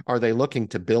words, are they looking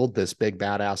to build this big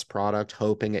badass product,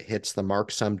 hoping it hits the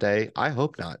mark someday? I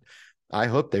hope not. I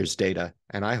hope there's data,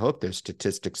 and I hope there's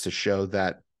statistics to show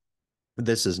that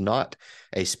this is not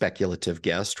a speculative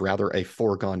guess, rather a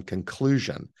foregone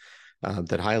conclusion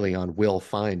that Hyliion will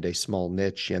find a small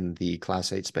niche in the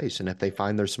Class 8 space. And if they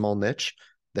find their small niche,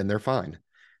 then they're fine.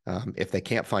 If they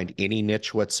can't find any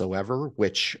niche whatsoever,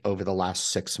 which over the last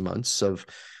 6 months of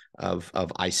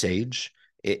Ice Age,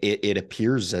 it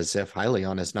appears as if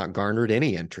Hyliion has not garnered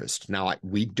any interest. Now,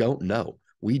 we don't know.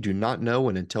 We do not know,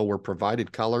 and until we're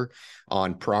provided color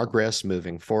on progress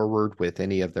moving forward with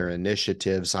any of their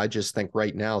initiatives, I just think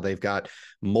right now they've got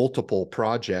multiple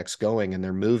projects going and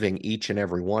they're moving each and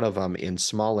every one of them in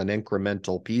small and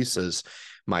incremental pieces.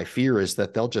 My fear is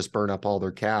that they'll just burn up all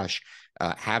their cash,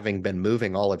 having been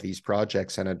moving all of these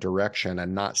projects in a direction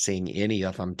and not seeing any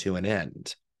of them to an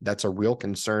end. That's a real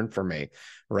concern for me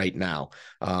right now.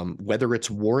 Whether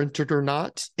it's warranted or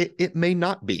not, it may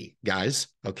not be, guys.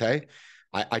 Okay.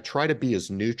 I try to be as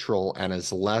neutral and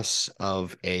as less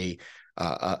of a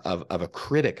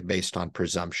critic based on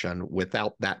presumption,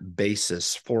 without that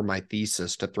basis for my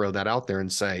thesis to throw that out there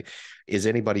and say, is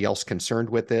anybody else concerned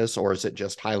with this, or is it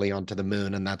just Hyliion to the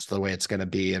moon and that's the way it's going to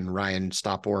be? And Ryan,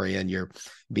 stop worrying, you're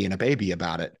being a baby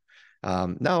about it.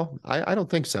 No, I don't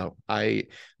think so.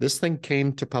 This thing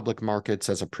came to public markets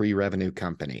as a pre-revenue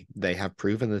company. They have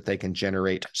proven that they can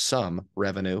generate some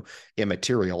revenue,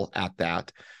 immaterial at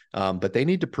that. But they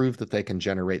need to prove that they can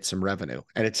generate some revenue.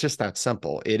 And it's just that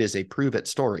simple. It is a prove it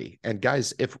story. And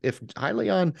guys, if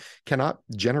Hyliion cannot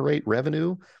generate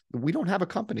revenue, we don't have a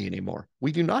company anymore.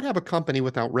 We do not have a company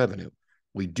without revenue.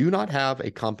 We do not have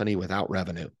a company without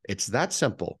revenue. It's that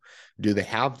simple. Do they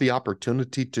have the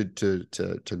opportunity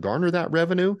to garner that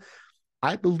revenue?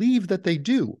 I believe that they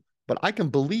do, but I can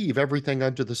believe everything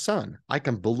under the sun. I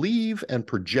can believe and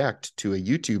project to a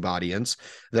YouTube audience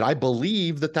that I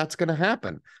believe that that's going to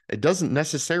happen. It doesn't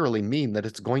necessarily mean that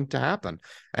it's going to happen.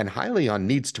 And Hyliion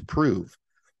needs to prove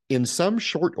in some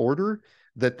short order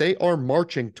that they are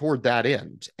marching toward that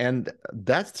end. And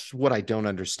that's what I don't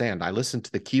understand. I listen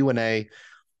to the Q&A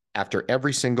after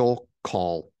every single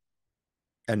call,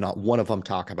 and not one of them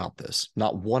talk about this.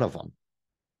 Not one of them.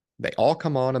 They all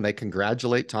come on and they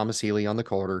congratulate Thomas Healy on the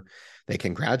quarter. They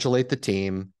congratulate the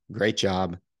team. Great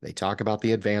job. They talk about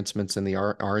the advancements in the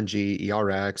RNG,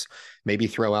 ERX, maybe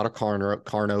throw out a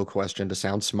Carno question to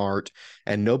sound smart.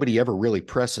 And nobody ever really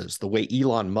presses the way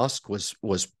Elon Musk was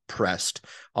pressed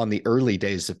on the early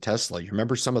days of Tesla. You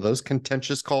remember some of those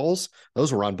contentious calls?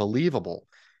 Those were unbelievable.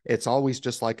 It's always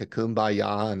just like a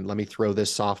kumbaya and let me throw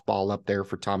this softball up there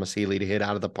for Thomas Healy to hit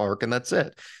out of the park, and that's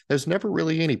it. There's never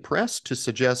really any press to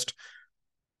suggest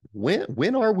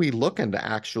when are we looking to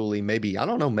actually maybe, I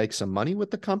don't know, make some money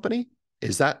with the company?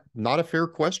 Is that not a fair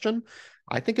question?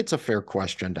 I think it's a fair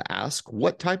question to ask.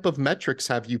 What type of metrics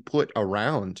have you put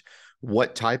around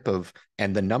what type of,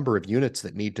 and the number of units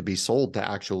that need to be sold to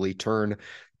actually turn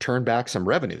back some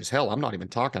revenues? Hell, I'm not even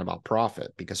talking about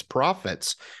profit, because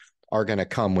profits are going to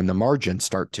come when the margins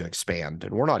start to expand.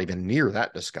 And we're not even near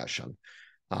that discussion.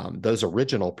 Those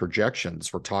original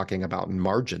projections were talking about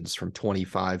margins from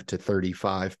 25 to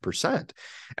 35%.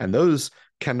 And those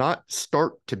cannot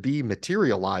start to be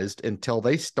materialized until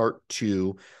they start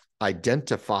to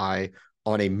identify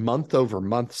on a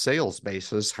month-over-month sales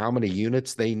basis how many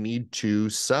units they need to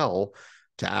sell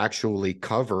to actually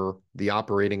cover the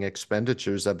operating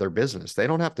expenditures of their business. They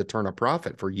don't have to turn a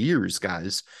profit for years,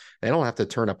 guys. They don't have to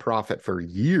turn a profit for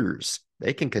years.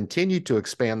 They can continue to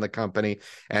expand the company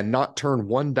and not turn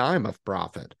one dime of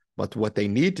profit. But what they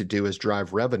need to do is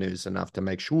drive revenues enough to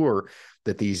make sure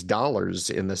that these dollars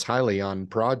in this Hyliion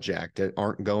project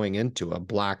aren't going into a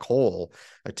black hole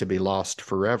to be lost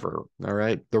forever. All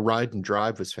right. The ride and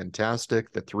drive was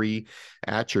fantastic. The three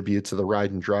attributes of the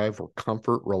ride and drive were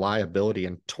comfort, reliability,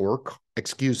 and torque.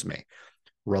 Excuse me.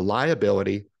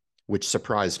 Reliability, which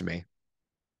surprised me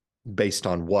based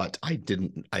on what I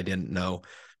didn't know.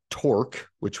 Torque,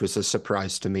 which was a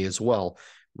surprise to me as well.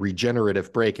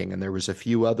 Regenerative braking, and there was a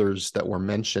few others that were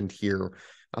mentioned here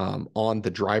on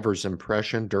the driver's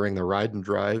impression during the ride and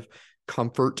drive.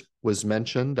 Comfort was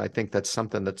mentioned. I think that's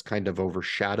something that's kind of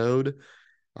overshadowed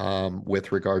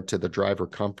with regard to the driver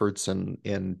comforts and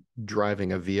in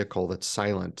driving a vehicle that's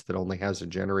silent, that only has a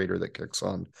generator that kicks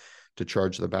on to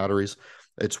charge the batteries.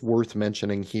 It's worth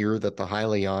mentioning here that the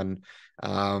Hyliion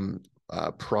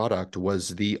product was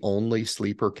the only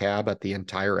sleeper cab at the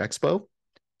entire Expo.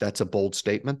 That's a bold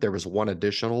statement. There was one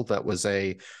additional that was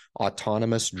a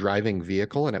autonomous driving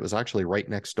vehicle, and it was actually right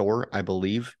next door, I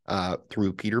believe,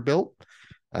 through Peterbilt.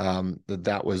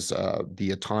 That was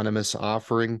the autonomous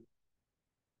offering.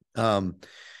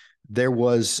 There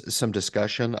was some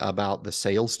discussion about the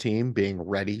sales team being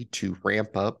ready to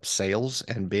ramp up sales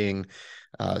and being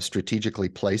strategically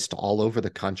placed all over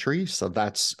the country. So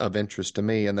that's of interest to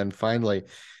me. And then finally,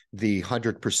 the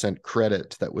 100%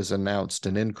 credit that was announced,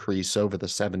 an increase over the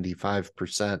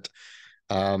 75%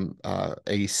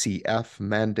 ACF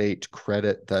mandate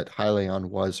credit that Hyliion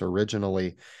was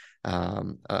originally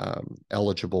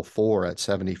eligible for at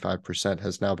 75%,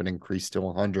 has now been increased to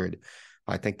 100.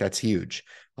 I think that's huge.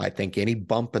 I think any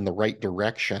bump in the right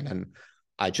direction, and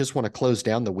I just want to close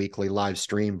down the weekly live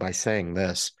stream by saying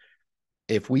this.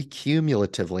 If we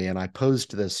cumulatively, and I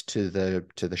posed this to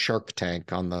the Shark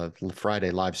Tank on the Friday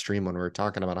live stream when we were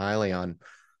talking about Hyliion,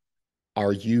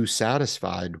 are you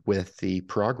satisfied with the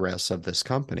progress of this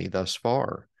company thus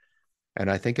far? And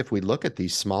I think if we look at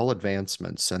these small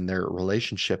advancements and their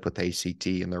relationship with ACT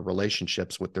and their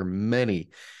relationships with their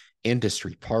many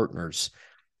industry partners,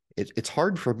 it's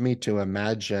hard for me to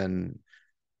imagine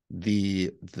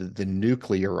the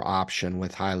nuclear option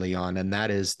with Hyliion, and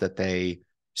that is that they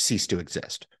cease to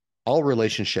exist. All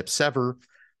relationships sever,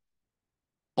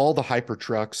 all the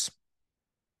Hypertrucks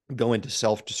go into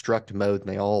self-destruct mode, and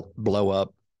they all blow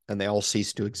up, and they all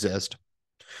cease to exist.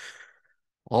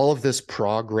 All of this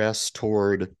progress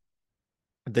toward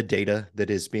the data that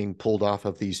is being pulled off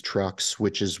of these trucks,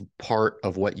 which is part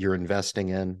of what you're investing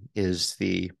in, is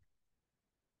the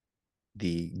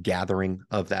gathering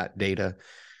of that data.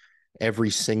 Every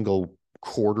single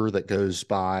quarter that goes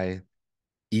by,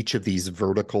 each of these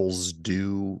verticals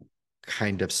do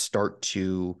kind of start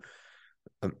to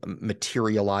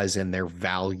materialize in their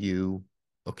value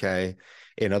Okay.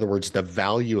 In other words, the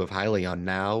value of Hyliion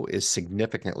now is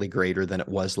significantly greater than it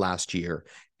was last year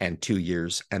and 2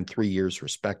 years and 3 years,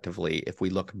 respectively, if we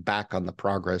look back on the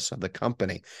progress of the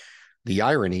company. The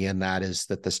irony in that is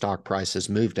that the stock price has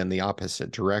moved in the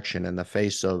opposite direction in the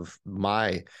face of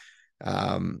my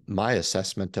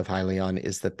assessment of Hyliion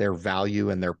is that their value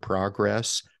and their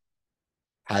progress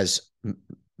has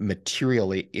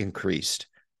materially increased,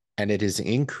 and it has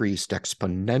increased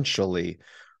exponentially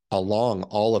along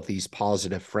all of these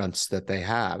positive fronts that they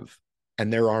have.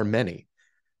 And there are many.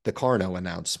 The Carno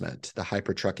announcement, the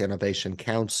Hypertruck Innovation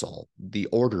Council, the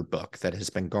order book that has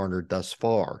been garnered thus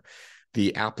far,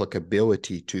 the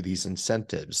applicability to these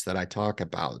incentives that I talk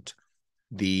about,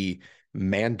 the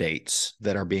mandates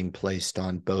that are being placed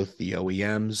on both the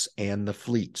OEMs and the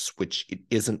fleets, which it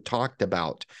isn't talked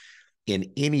about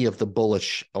in any of the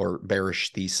bullish or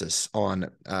bearish thesis on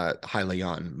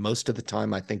Hyliion. Most of the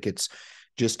time, I think it's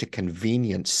just a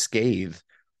convenient scathe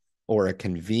or a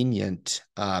convenient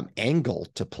angle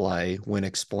to play when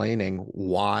explaining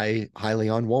why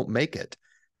Hyliion won't make it.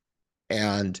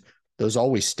 And those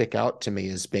always stick out to me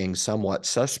as being somewhat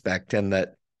suspect, in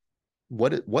that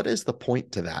what is the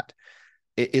point to that?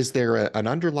 Is there an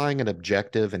underlying and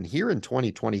objective? And here in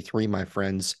 2023, my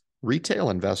friends, retail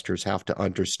investors have to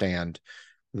understand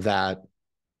that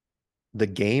the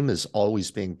game is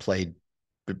always being played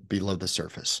below the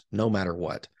surface, no matter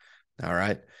what. All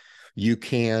right. You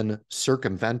can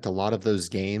circumvent a lot of those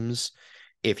games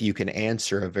if you can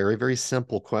answer a very, very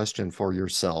simple question for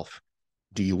yourself.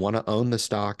 Do you want to own the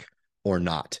stock or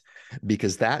not?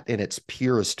 Because that in its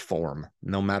purest form,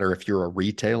 no matter if you're a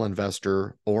retail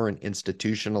investor or an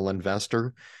institutional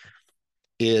investor,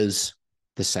 is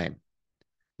the same.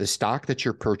 The stock that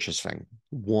you're purchasing,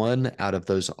 one out of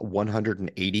those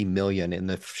 180 million in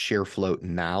the share float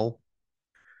now,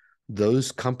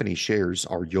 those company shares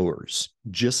are yours,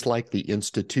 just like the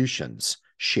institution's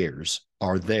shares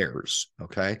are theirs,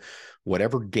 okay?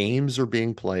 Whatever games are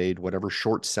being played, whatever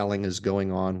short selling is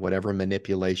going on, whatever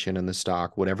manipulation in the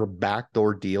stock, whatever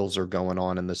backdoor deals are going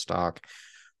on in the stock,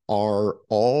 are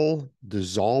all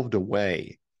dissolved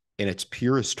away in its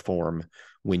purest form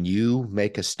when you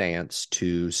make a stance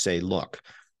to say, look,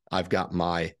 I've got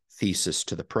my thesis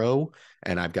to the pro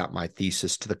and I've got my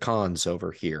thesis to the cons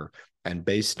over here. And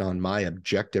based on my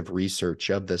objective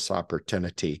research of this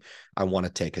opportunity, I want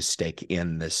to take a stake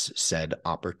in this said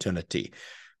opportunity.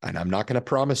 And I'm not going to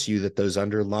promise you that those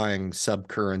underlying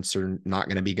subcurrents are not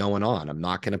going to be going on. I'm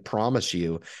not going to promise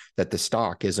you that the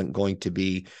stock isn't going to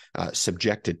be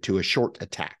subjected to a short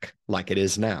attack like it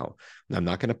is now. I'm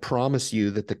not going to promise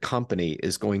you that the company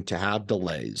is going to have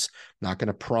delays. I'm not going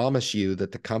to promise you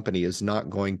that the company is not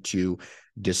going to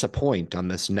disappoint on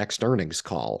this next earnings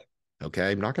call.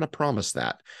 Okay, I'm not going to promise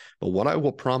that. But what I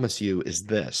will promise you is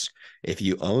this. If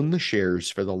you own the shares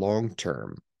for the long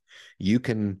term, you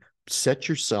can set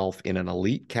yourself in an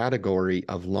elite category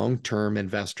of long-term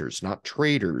investors, not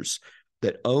traders,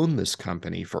 that own this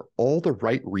company for all the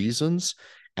right reasons,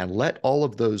 and let all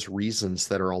of those reasons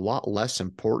that are a lot less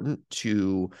important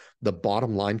to the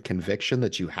bottom line conviction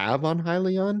that you have on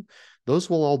Hyliion, those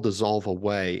will all dissolve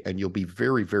away, and you'll be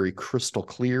very, very crystal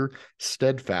clear,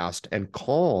 steadfast, and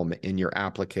calm in your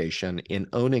application in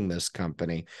owning this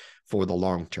company for the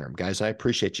long term. Guys, I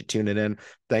appreciate you tuning in.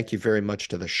 Thank you very much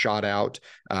to the shout out,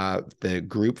 the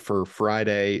group for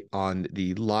Friday on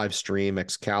the live stream,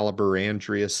 Excalibur,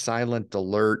 Andrea, Silent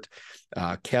Alert,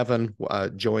 Kevin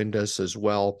joined us as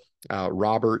well.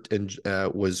 Robert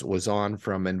was on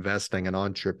from Investing and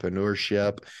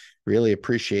Entrepreneurship. Really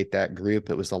appreciate that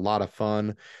group. It was a lot of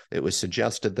fun. It was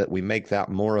suggested that we make that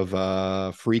more of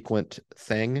a frequent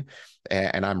thing.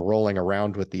 And I'm rolling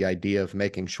around with the idea of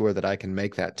making sure that I can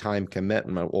make that time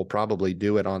commitment. We'll probably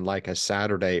do it on like a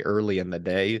Saturday early in the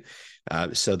day,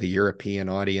 so the European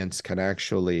audience can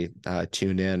actually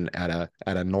tune in at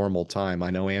a normal time. I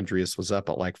know Andreas was up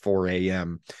at like 4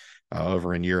 a.m.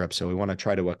 Over in Europe, so we want to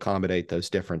try to accommodate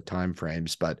those different time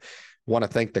frames. But want to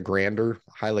thank the grander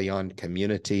Hyliion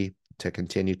community to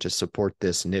continue to support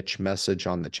this niche message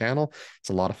on the channel. It's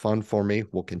a lot of fun for me.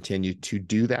 We'll continue to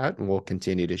do that, and we'll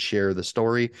continue to share the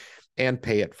story and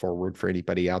pay it forward for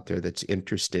anybody out there that's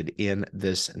interested in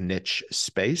this niche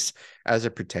space as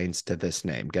it pertains to this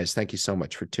name. Guys, thank you so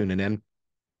much for tuning in,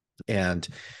 and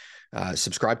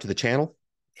subscribe to the channel.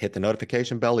 Hit the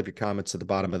notification bell, leave your comments at the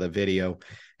bottom of the video.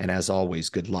 And as always,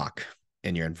 good luck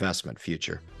in your investment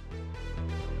future.